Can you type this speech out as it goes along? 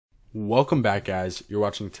Welcome back, guys. You're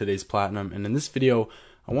watching Today's Platinum, and in this video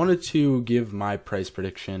I wanted to give my price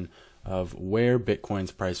prediction of where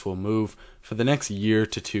Bitcoin's price will move for the next year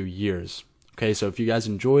to 2 years. Okay, so if you guys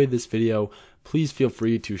enjoyed this video, please feel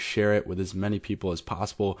free to share it with as many people as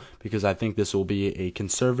possible, because I think this will be a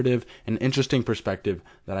conservative and interesting perspective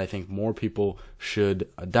that I think more people should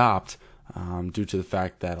adopt, due to the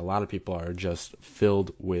fact that a lot of people are just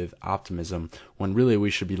filled with optimism, when really we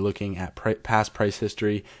should be looking at past price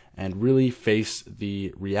history and really face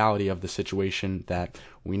the reality of the situation that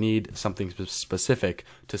we need something specific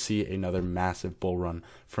to see another massive bull run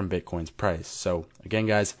from Bitcoin's price. So again,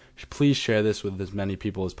 guys, please share this with as many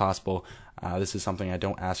people as possible. This is something I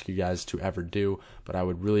don't ask you guys to ever do, but I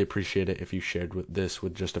would really appreciate it if you shared this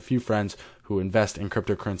with just a few friends who invest in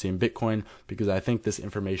cryptocurrency and Bitcoin, because I think this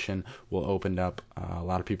information will open up a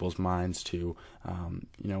lot of people's minds to,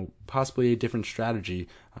 possibly a different strategy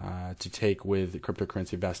to take with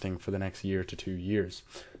cryptocurrency investing for the next year to 2 years.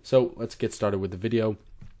 So let's get started with the video.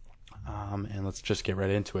 And let's just get right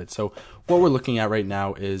into it. So what we're looking at right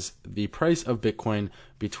now is the price of Bitcoin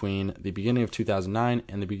between the beginning of 2009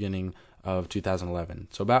 and the beginning of 2011.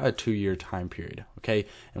 So about a 2-year time period. Okay.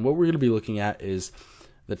 And what we're going to be looking at is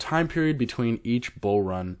the time period between each bull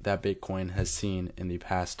run that Bitcoin has seen in the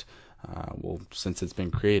past, since it's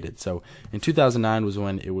been created. So in 2009 was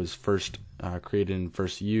when it was first created and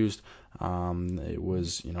first used. It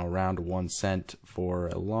was, around 1 cent for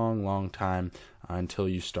a long time, until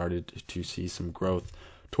you started to see some growth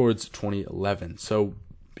towards 2011. So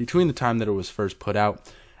between the time that it was first put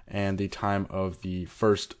out and the time of the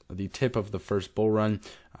tip of the first bull run,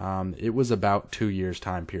 it was about 2 years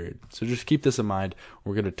time period. So just keep this in mind.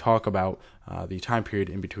 We're going to talk about the time period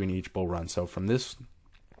in between each bull run. So from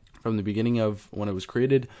the beginning of when it was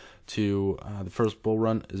created to the first bull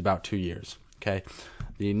run is about 2 years. Okay.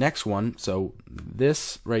 The next one, so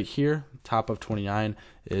this right here, top of 29,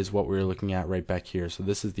 is what we're looking at right back here. So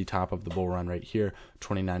this is the top of the bull run right here,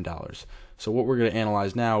 $29. So what we're going to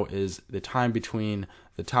analyze now is the time between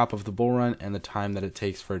the top of the bull run and the time that it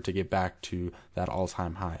takes for it to get back to that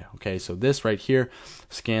all-time high. Okay, so this right here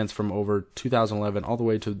scans from over 2011 all the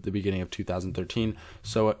way to the beginning of 2013.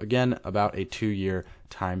 So again, about a 2-year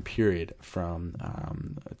time period from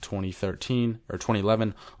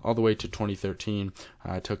 2011 all the way to 2013.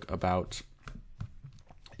 It took about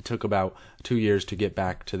 2 years to get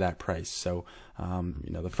back to that price. So,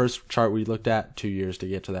 the first chart we looked at, 2 years to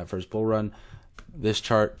get to that first bull run. This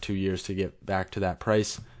chart, 2 years to get back to that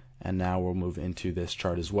price. And now we'll move into this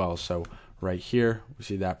chart as well. So right here, we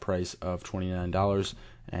see that price of $29.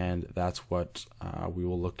 And that's what we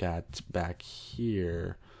will look at back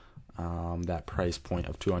here, that price point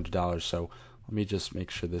of $200. So let me just make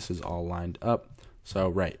sure this is all lined up. So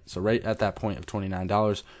right at that point of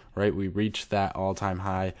 $29, right, we reached that all-time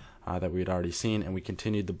high that we had already seen, and we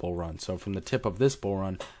continued the bull run. So from the tip of this bull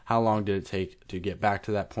run, how long did it take to get back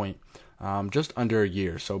to that point? Just under a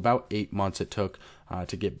year. So about 8 months it took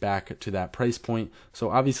to get back to that price point.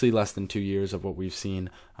 So obviously less than 2 years of what we've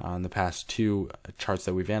seen on the past 2 charts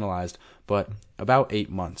that we've analyzed, but about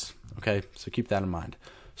 8 months. Okay, so keep that in mind.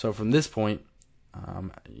 So from this point,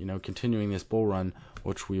 continuing this bull run,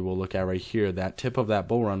 which we will look at right here, that tip of that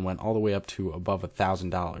bull run went all the way up to above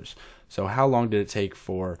 $1,000. So how long did it take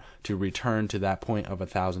to return to that point of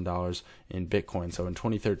 $1,000 in Bitcoin? So in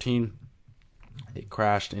 2013, it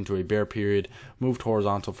crashed into a bear period, moved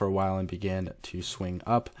horizontal for a while, and began to swing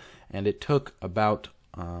up. And it took about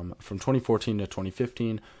from 2014 to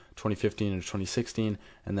 2015, 2015 to 2016,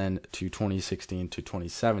 and then to 2016 to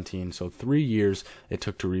 2017. So 3 years it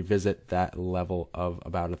took to revisit that level of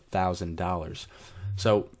about $1,000.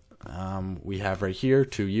 So we have right here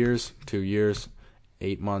 2 years,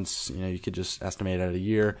 8 months. You could just estimate at a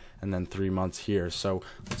year, and then 3 months here. So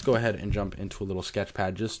let's go ahead and jump into a little sketch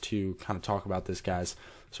pad just to kind of talk about this, guys.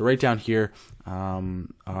 So right down here,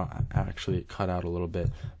 actually it cut out a little bit,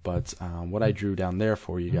 but what I drew down there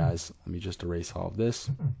for you guys, let me just erase all of this,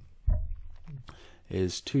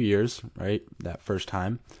 is 2 years, right? That first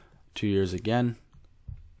time, 2 years again,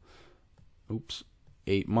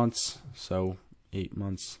 8 months, so 8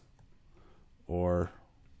 months, or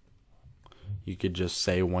you could just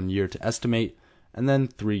say 1 year to estimate, and then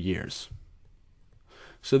 3 years.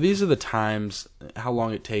 So these are the times, how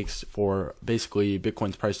long it takes for basically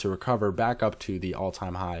Bitcoin's price to recover back up to the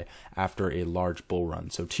all-time high after a large bull run.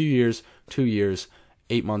 So 2 years,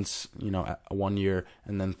 8 months, 1 year,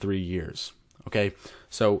 and then 3 years. Okay,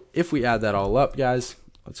 so if we add that all up, guys,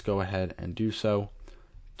 let's go ahead and do so.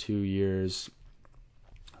 2 years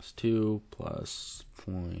plus 2 plus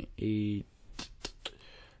 0.8,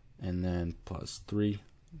 and then plus 3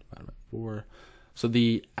 divided by 4. So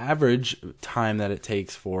the average time that it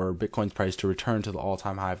takes for Bitcoin's price to return to the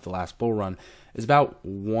all-time high of the last bull run is about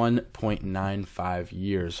 1.95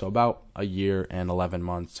 years. So about a year and 11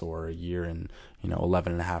 months, or a year and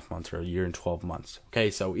 11 and a half months, or a year and 12 months.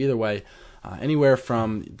 Okay, so either way, anywhere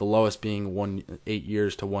from the lowest being 8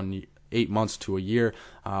 years to 8 months to a year,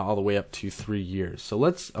 all the way up to 3 years. So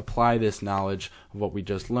let's apply this knowledge of what we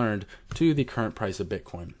just learned to the current price of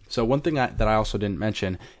Bitcoin. So one thing that I also didn't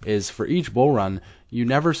mention is for each bull run, you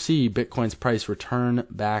never see Bitcoin's price return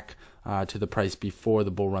back to the price before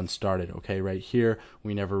the bull run started. Okay, right here,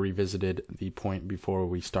 we never revisited the point before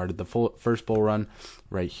we started the first bull run.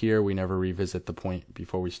 Right here, we never revisit the point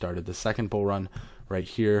before we started the second bull run. Right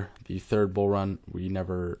here, the third bull run, we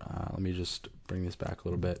never, let me just bring this back a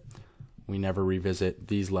little bit. We never revisit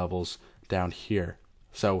these levels down here.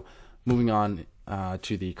 So moving on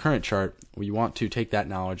to the current chart, we want to take that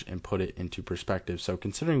knowledge and put it into perspective. So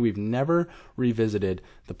considering we've never revisited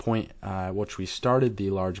the point at which we started the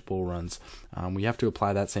large bull runs, we have to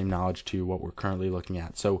apply that same knowledge to what we're currently looking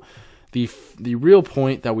at. So the real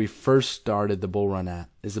point that we first started the bull run at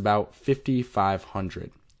is about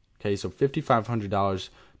 $5,500. Okay, so $5,500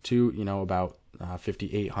 to about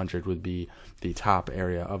 5,800 would be the top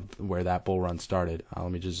area of where that bull run started.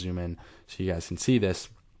 Let me just zoom in so you guys can see this.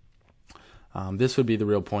 This would be the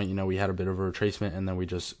real point. We had a bit of a retracement, and then we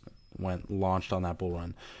just launched on that bull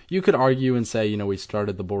run. You could argue and say, we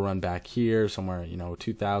started the bull run back here somewhere,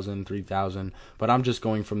 2,000, 3,000, but I'm just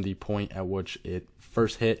going from the point at which it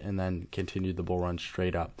first hit and then continued the bull run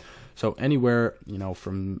straight up. So anywhere,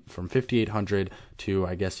 from 5,800 to,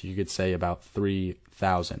 I guess you could say, about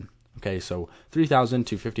 3,000. Okay, so 3,000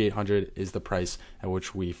 to 5,800 is the price at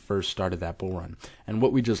which we first started that bull run. And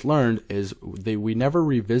what we just learned is we never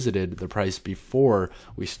revisited the price before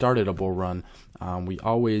we started a bull run. We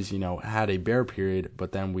always, had a bear period,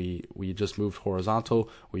 but then we just moved horizontal.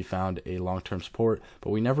 We found a long-term support,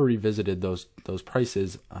 but we never revisited those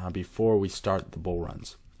prices before we start the bull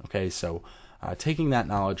runs. Okay, so taking that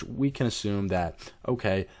knowledge, we can assume that,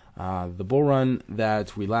 okay, the bull run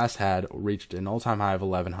that we last had reached an all-time high of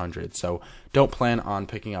 1,100. So don't plan on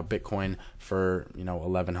picking up Bitcoin for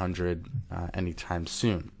 1,100 anytime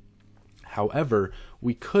soon. However,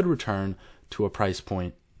 we could return to a price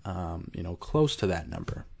point close to that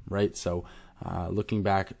number, right? So looking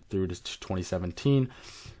back through to 2017,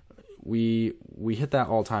 we hit that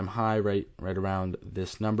all-time high right around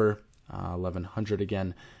this number, 1,100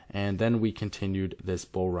 again, and then we continued this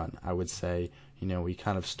bull run. I would say we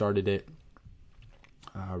kind of started it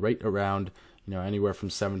right around anywhere from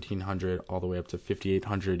 1,700 all the way up to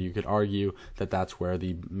 5,800. You could argue that that's where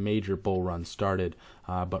the major bull run started,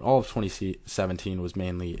 but all of 2017 was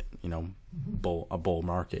mainly a bull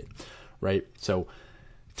market, right? So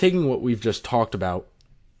taking what we've just talked about,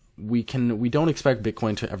 we don't expect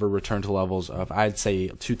Bitcoin to ever return to levels of, I'd say,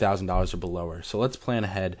 $2,000 or below. So let's plan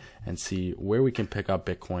ahead and see where we can pick up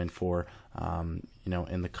Bitcoin for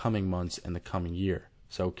in the coming months and the coming year.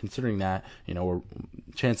 So considering that,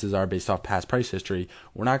 chances are, based off past price history,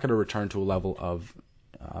 we're not going to return to a level of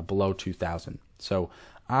below 2,000. So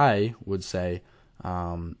I would say,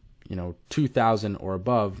 2,000 or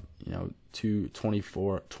above,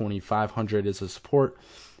 2,500 is a support,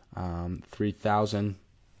 3,000.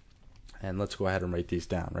 And let's go ahead and write these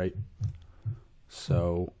down, right?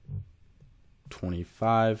 So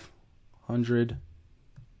 2,500,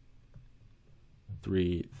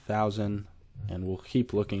 3,000, and we'll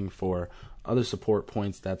keep looking for other support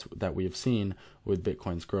points that we have seen with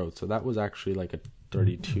Bitcoin's growth. So that was actually like a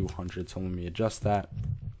 3,200. So let me adjust that.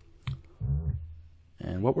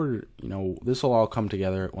 And what this will all come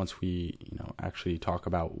together once we, actually talk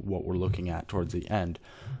about what we're looking at towards the end.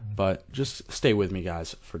 But just stay with me,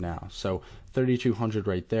 guys, for now. So 3,200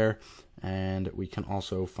 right there, and we can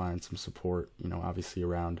also find some support, obviously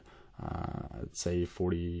around, I'd say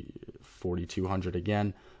 4,200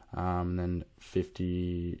 again, and then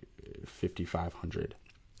 5,500.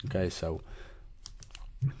 Okay, so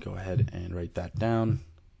go ahead and write that down.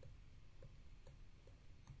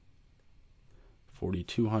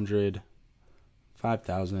 4,200,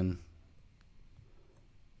 5,000,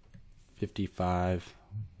 55,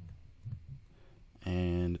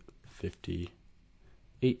 and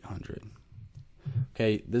 5,800.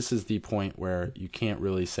 Okay, this is the point where you can't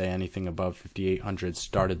really say anything above 5,800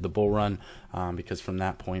 started the bull run, because from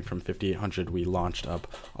that point, from 5,800, we launched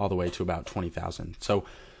up all the way to about 20,000. So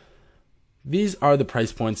these are the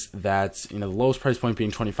price points that, the lowest price point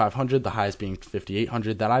being 2,500, the highest being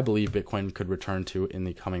 5,800, that I believe Bitcoin could return to in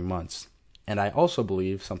the coming months. And I also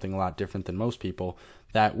believe, something a lot different than most people,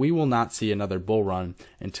 that we will not see another bull run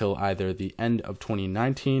until either the end of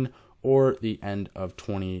 2019 or the end of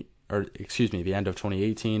the end of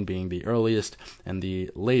 2018 being the earliest, and the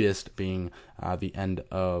latest being the end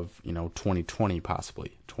of 2020,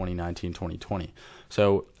 possibly 2019, 2020.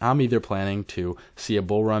 So I'm either planning to see a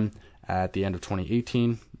bull run at the end of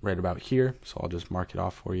 2018, right about here. So I'll just mark it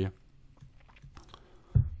off for you.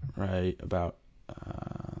 Right about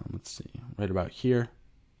right about here.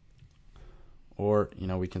 Or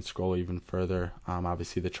we can scroll even further.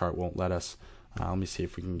 Obviously the chart won't let us. Let me see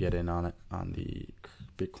if we can get in on it on the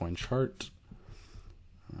Bitcoin chart.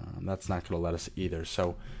 That's not going to let us either.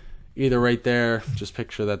 So either right there, just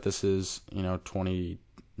picture that this is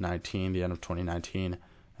 2019, the end of 2019,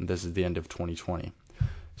 and this is the end of 2020.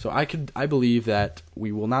 So I believe that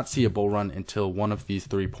we will not see a bull run until one of these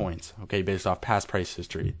 3 points, okay, based off past price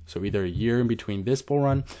history. So either a year in between this bull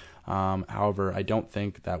run. However, I don't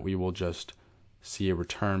think that we will just see a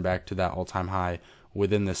return back to that all-time high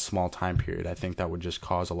within this small time period. I think that would just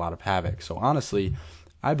cause a lot of havoc. So honestly,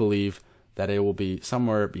 I believe that it will be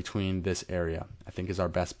somewhere between this area, I think is our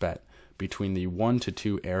best bet, between the 1 to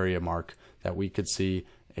 2 area mark, that we could see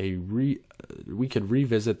we could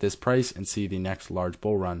revisit this price and see the next large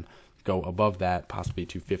bull run go above that, possibly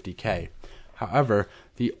to 50K. However,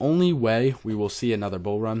 the only way we will see another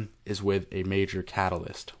bull run is with a major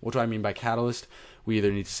catalyst. What do I mean by catalyst? We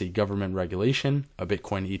either need to see government regulation, a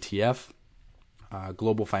Bitcoin ETF,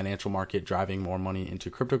 global financial market driving more money into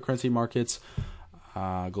cryptocurrency markets,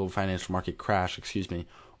 global financial market crash,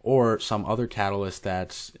 or some other catalyst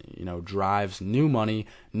that drives new money,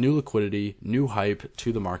 new liquidity, new hype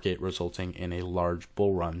to the market, resulting in a large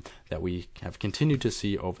bull run that we have continued to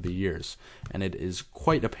see over the years. And it is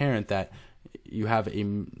quite apparent that you have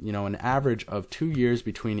an average of 2 years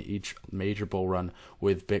between each major bull run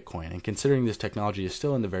with Bitcoin. And considering this technology is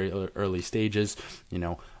still in the very early stages,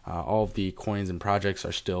 all of the coins and projects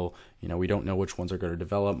are still, we don't know which ones are going to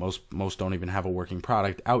develop. Most don't even have a working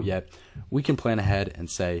product out yet. We can plan ahead and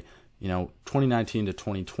say, 2019 to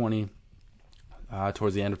 2020,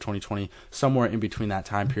 towards the end of 2020, somewhere in between that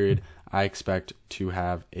time period, I expect to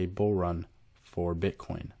have a bull run for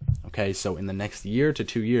Bitcoin. Okay, so in the next year to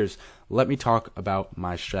 2 years, let me talk about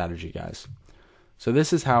my strategy, guys. So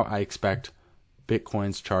this is how I expect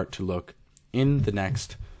Bitcoin's chart to look in the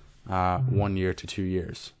next 1 year to 2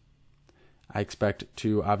 years. I expect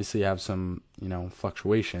to obviously have some,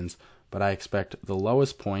 fluctuations, but I expect the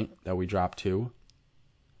lowest point that we drop to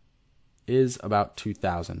is about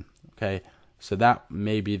 2,000. Okay, so that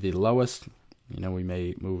may be the lowest. We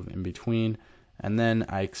may move in between. And then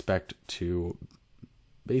I expect to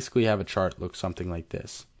basically have a chart look something like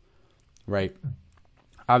this, right?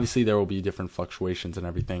 Obviously, there will be different fluctuations and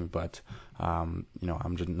everything, but, I'm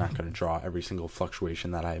just not going to draw every single fluctuation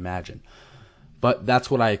that I imagine. But that's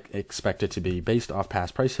what I expect it to be based off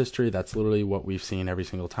past price history. That's literally what we've seen every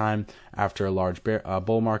single time. After a large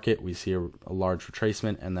bull market, we see a large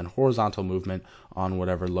retracement and then horizontal movement on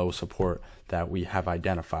whatever low support that we have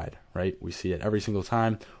identified, right? We see it every single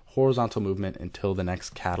time. Horizontal movement until the next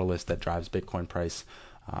catalyst that drives Bitcoin price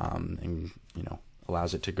and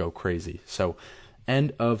allows it to go crazy. So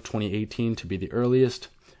end of 2018 to be the earliest,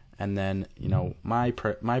 and then my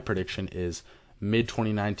prediction is mid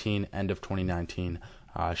 2019, end of 2019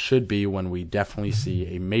 should be when we definitely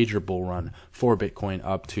see a major bull run for Bitcoin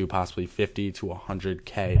up to possibly 50 to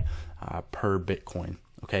 100K per Bitcoin.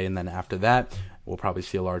 Okay, and then after that we'll probably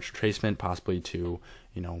see a large retracement, possibly to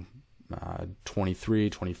 23,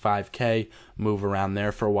 25K, move around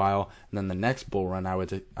there for a while, and then the next bull run I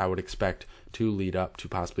would expect to lead up to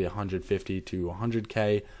possibly 150 to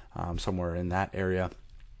 100K, somewhere in that area,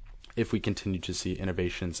 if we continue to see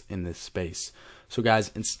innovations in this space. So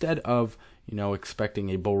guys, instead of expecting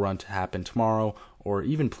a bull run to happen tomorrow, or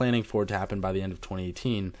even planning for it to happen by the end of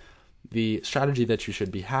 2018, the strategy that you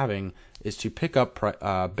should be having is to pick up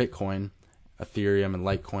Bitcoin, Ethereum, and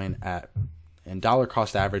Litecoin and dollar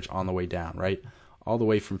cost average on the way down, right? All the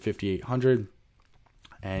way from 5,800,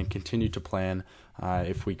 and continue to plan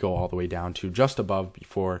if we go all the way down to just above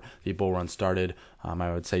before the bull run started.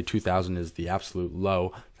 I would say 2,000 is the absolute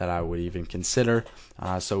low that I would even consider.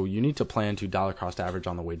 So you need to plan to dollar cost average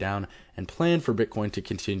on the way down and plan for Bitcoin to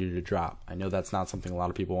continue to drop. I know that's not something a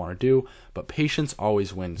lot of people want to do, but patience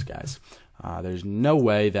always wins, guys. There's no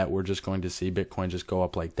way that we're just going to see Bitcoin just go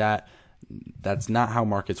up like that. That's not how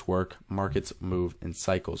markets work. Markets move in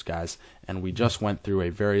cycles, guys. And we just went through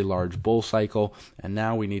a very large bull cycle, and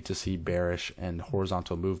now we need to see bearish and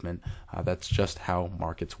horizontal movement. That's just how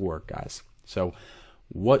markets work, guys. So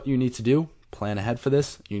what you need to do, plan ahead for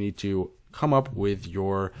this. You need to come up with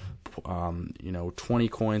your 20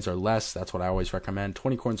 coins or less. That's what I always recommend.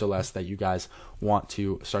 20 coins or less that you guys want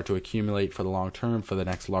to start to accumulate for the long term, for the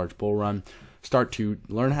next large bull run. Start to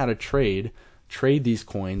learn how to trade these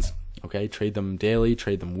coins. Okay, trade them daily,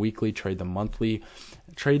 trade them weekly, trade them monthly,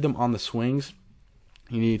 trade them on the swings.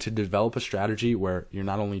 You need to develop a strategy where you're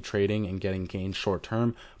not only trading and getting gains short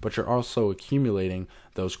term, but you're also accumulating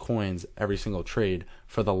those coins every single trade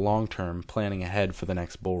for the long term, planning ahead for the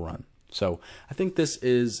next bull run. So I think this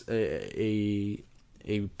is a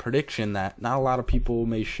prediction that not a lot of people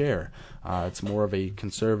may share. It's more of a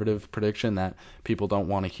conservative prediction that people don't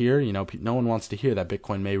want to hear. No one wants to hear that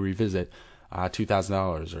Bitcoin may revisit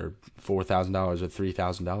 $2,000 or $4,000 or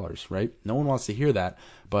 $3,000, right? No one wants to hear that.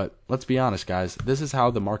 But let's be honest, guys. This is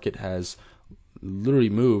how the market has literally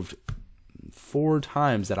moved 4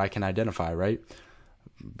 times that I can identify, right?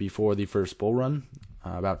 Before the first bull run,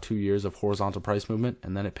 about 2 years of horizontal price movement,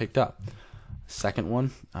 and then it picked up. Second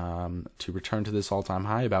one, to return to this all-time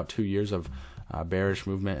high, about 2 years of bearish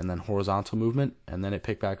movement and then horizontal movement, and then it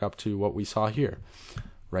picked back up to what we saw here.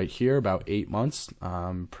 Right here, about 8 months,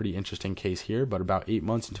 pretty interesting case here, but about 8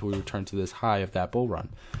 months until we return to this high of that bull run.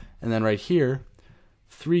 And then right here,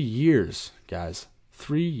 3 years, guys,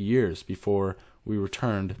 3 years before we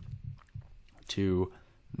returned to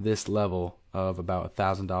this level of about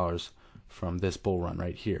 $1,000 from this bull run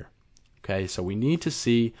right here. Okay, so we need to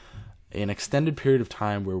see an extended period of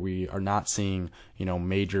time where we are not seeing,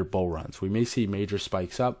 major bull runs. We may see major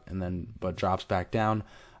spikes up and then but drops back down.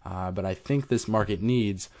 But I think this market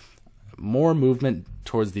needs more movement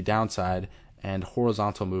towards the downside and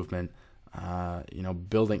horizontal movement,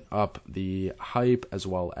 building up the hype as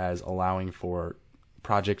well as allowing for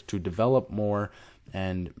projects to develop more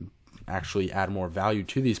and actually add more value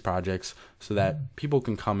to these projects so that people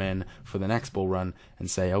can come in for the next bull run and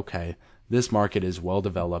say, okay, this market is well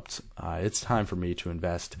developed. It's time for me to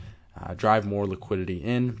invest. Drive more liquidity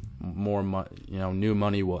in, more new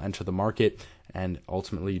money will enter the market, and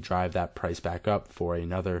ultimately drive that price back up for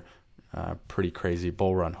another pretty crazy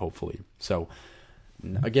bull run, hopefully. So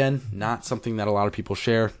again, not something that a lot of people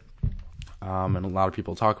share, and a lot of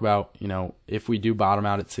people talk about. If we do bottom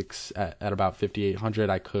out at about 5,800,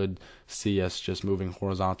 I could see us just moving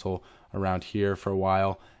horizontal around here for a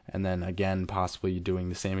while, and then again possibly doing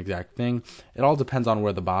the same exact thing. It all depends on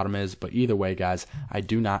where the bottom is, but either way, guys, I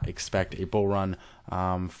do not expect a bull run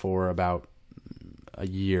for about a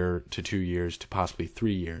year to 2 years to possibly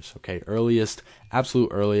 3 years. Okay, absolute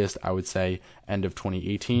earliest, I would say end of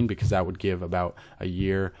 2018, because that would give about a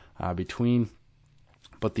year between.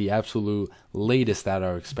 But the absolute latest that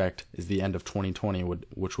I would expect is the end of 2020,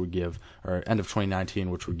 which would give, or end of 2019,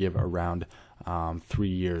 which would give around 3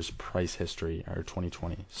 years price history, or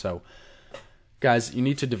 2020. So, guys, you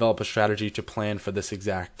need to develop a strategy to plan for this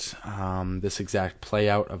exact play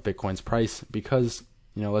out of Bitcoin's price, because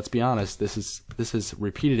let's be honest, this has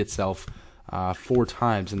repeated itself 4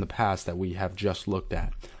 times in the past that we have just looked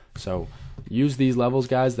at. So use these levels,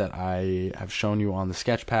 guys, that I have shown you on the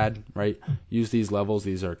sketch pad, right? Use these levels.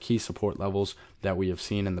 These are key support levels that we have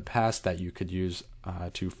seen in the past that you could use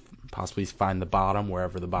to possibly find the bottom,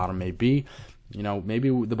 wherever the bottom may be. Maybe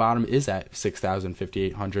the bottom is at 6,000,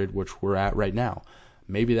 5,800, which we're at right now.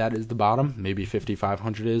 Maybe that is the bottom. Maybe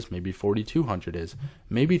 5,500 is. Maybe 4,200 is.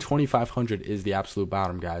 Maybe 2,500 is the absolute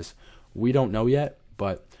bottom, guys. We don't know yet,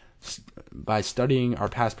 but by studying our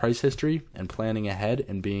past price history and planning ahead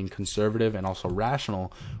and being conservative and also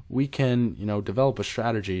rational, we can, develop a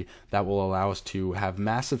strategy that will allow us to have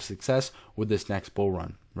massive success with this next bull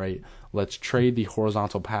run, right? Let's trade the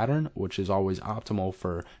horizontal pattern, which is always optimal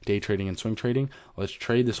for day trading and swing trading. Let's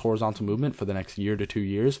trade this horizontal movement for the next year to 2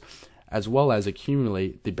 years, as well as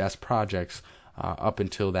accumulate the best projects up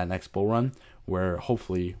until that next bull run, where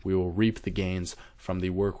hopefully we will reap the gains from the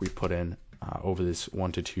work we put in over this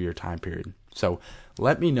 1 to 2 year time period. So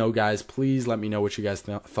let me know, guys. Please let me know what you guys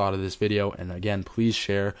thought of this video. And again, please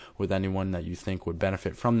share with anyone that you think would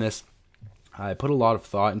benefit from this. I put a lot of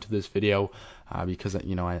thought into this video because,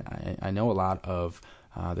 I know a lot of,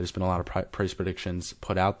 there's been a lot of price predictions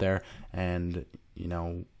put out there. And,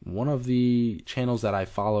 one of the channels that I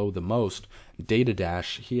follow the most, Data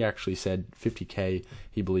Dash, he actually said 50K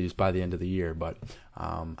he believes by the end of the year. But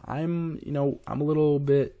I have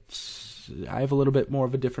a little bit more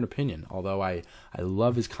of a different opinion, although I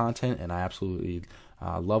love his content and I absolutely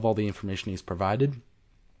love all the information he's provided.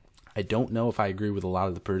 I don't know if I agree with a lot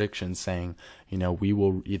of the predictions saying, we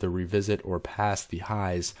will either revisit or pass the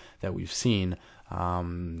highs that we've seen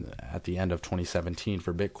at the end of 2017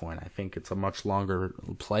 for Bitcoin. I think it's a much longer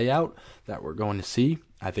play out that we're going to see.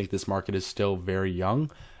 I think this market is still very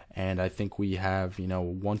young, and I think we have,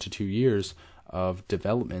 1 to 2 years of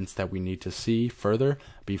developments that we need to see further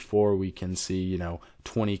before we can see,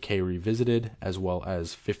 20K revisited, as well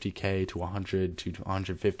as 50K to 100 to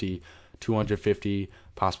 150, 250,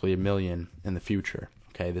 possibly a million in the future.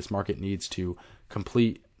 Okay, this market needs to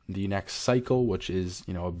complete the next cycle, which is,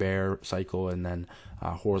 a bear cycle and then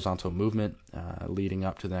horizontal movement leading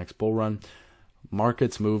up to the next bull run.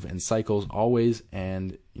 Markets move in cycles always,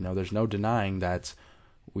 and there's no denying that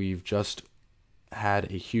we've just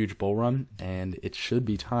had a huge bull run, and it should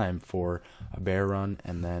be time for a bear run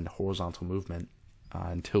and then horizontal movement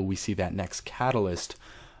until we see that next catalyst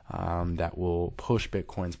that will push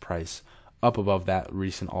Bitcoin's price up above that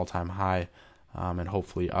recent all-time high, and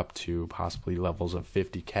hopefully up to possibly levels of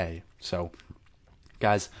 50K. So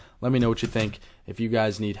guys, let me know what you think. If you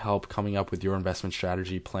guys need help coming up with your investment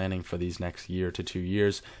strategy planning for these next year to 2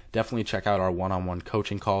 years, definitely check out our one-on-one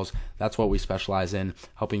coaching calls. That's what we specialize in,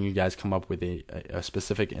 helping you guys come up with a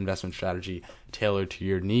specific investment strategy tailored to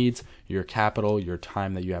your needs, your capital, your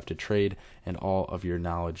time that you have to trade, and all of your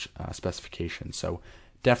knowledge specifications. So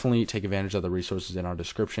definitely take advantage of the resources in our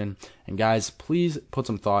description. And guys, please put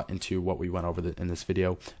some thought into what we went over in this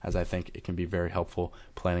video, as I think it can be very helpful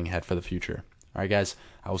planning ahead for the future. All right, guys,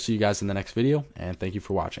 I will see you guys in the next video, and thank you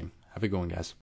for watching. Have a good one, guys.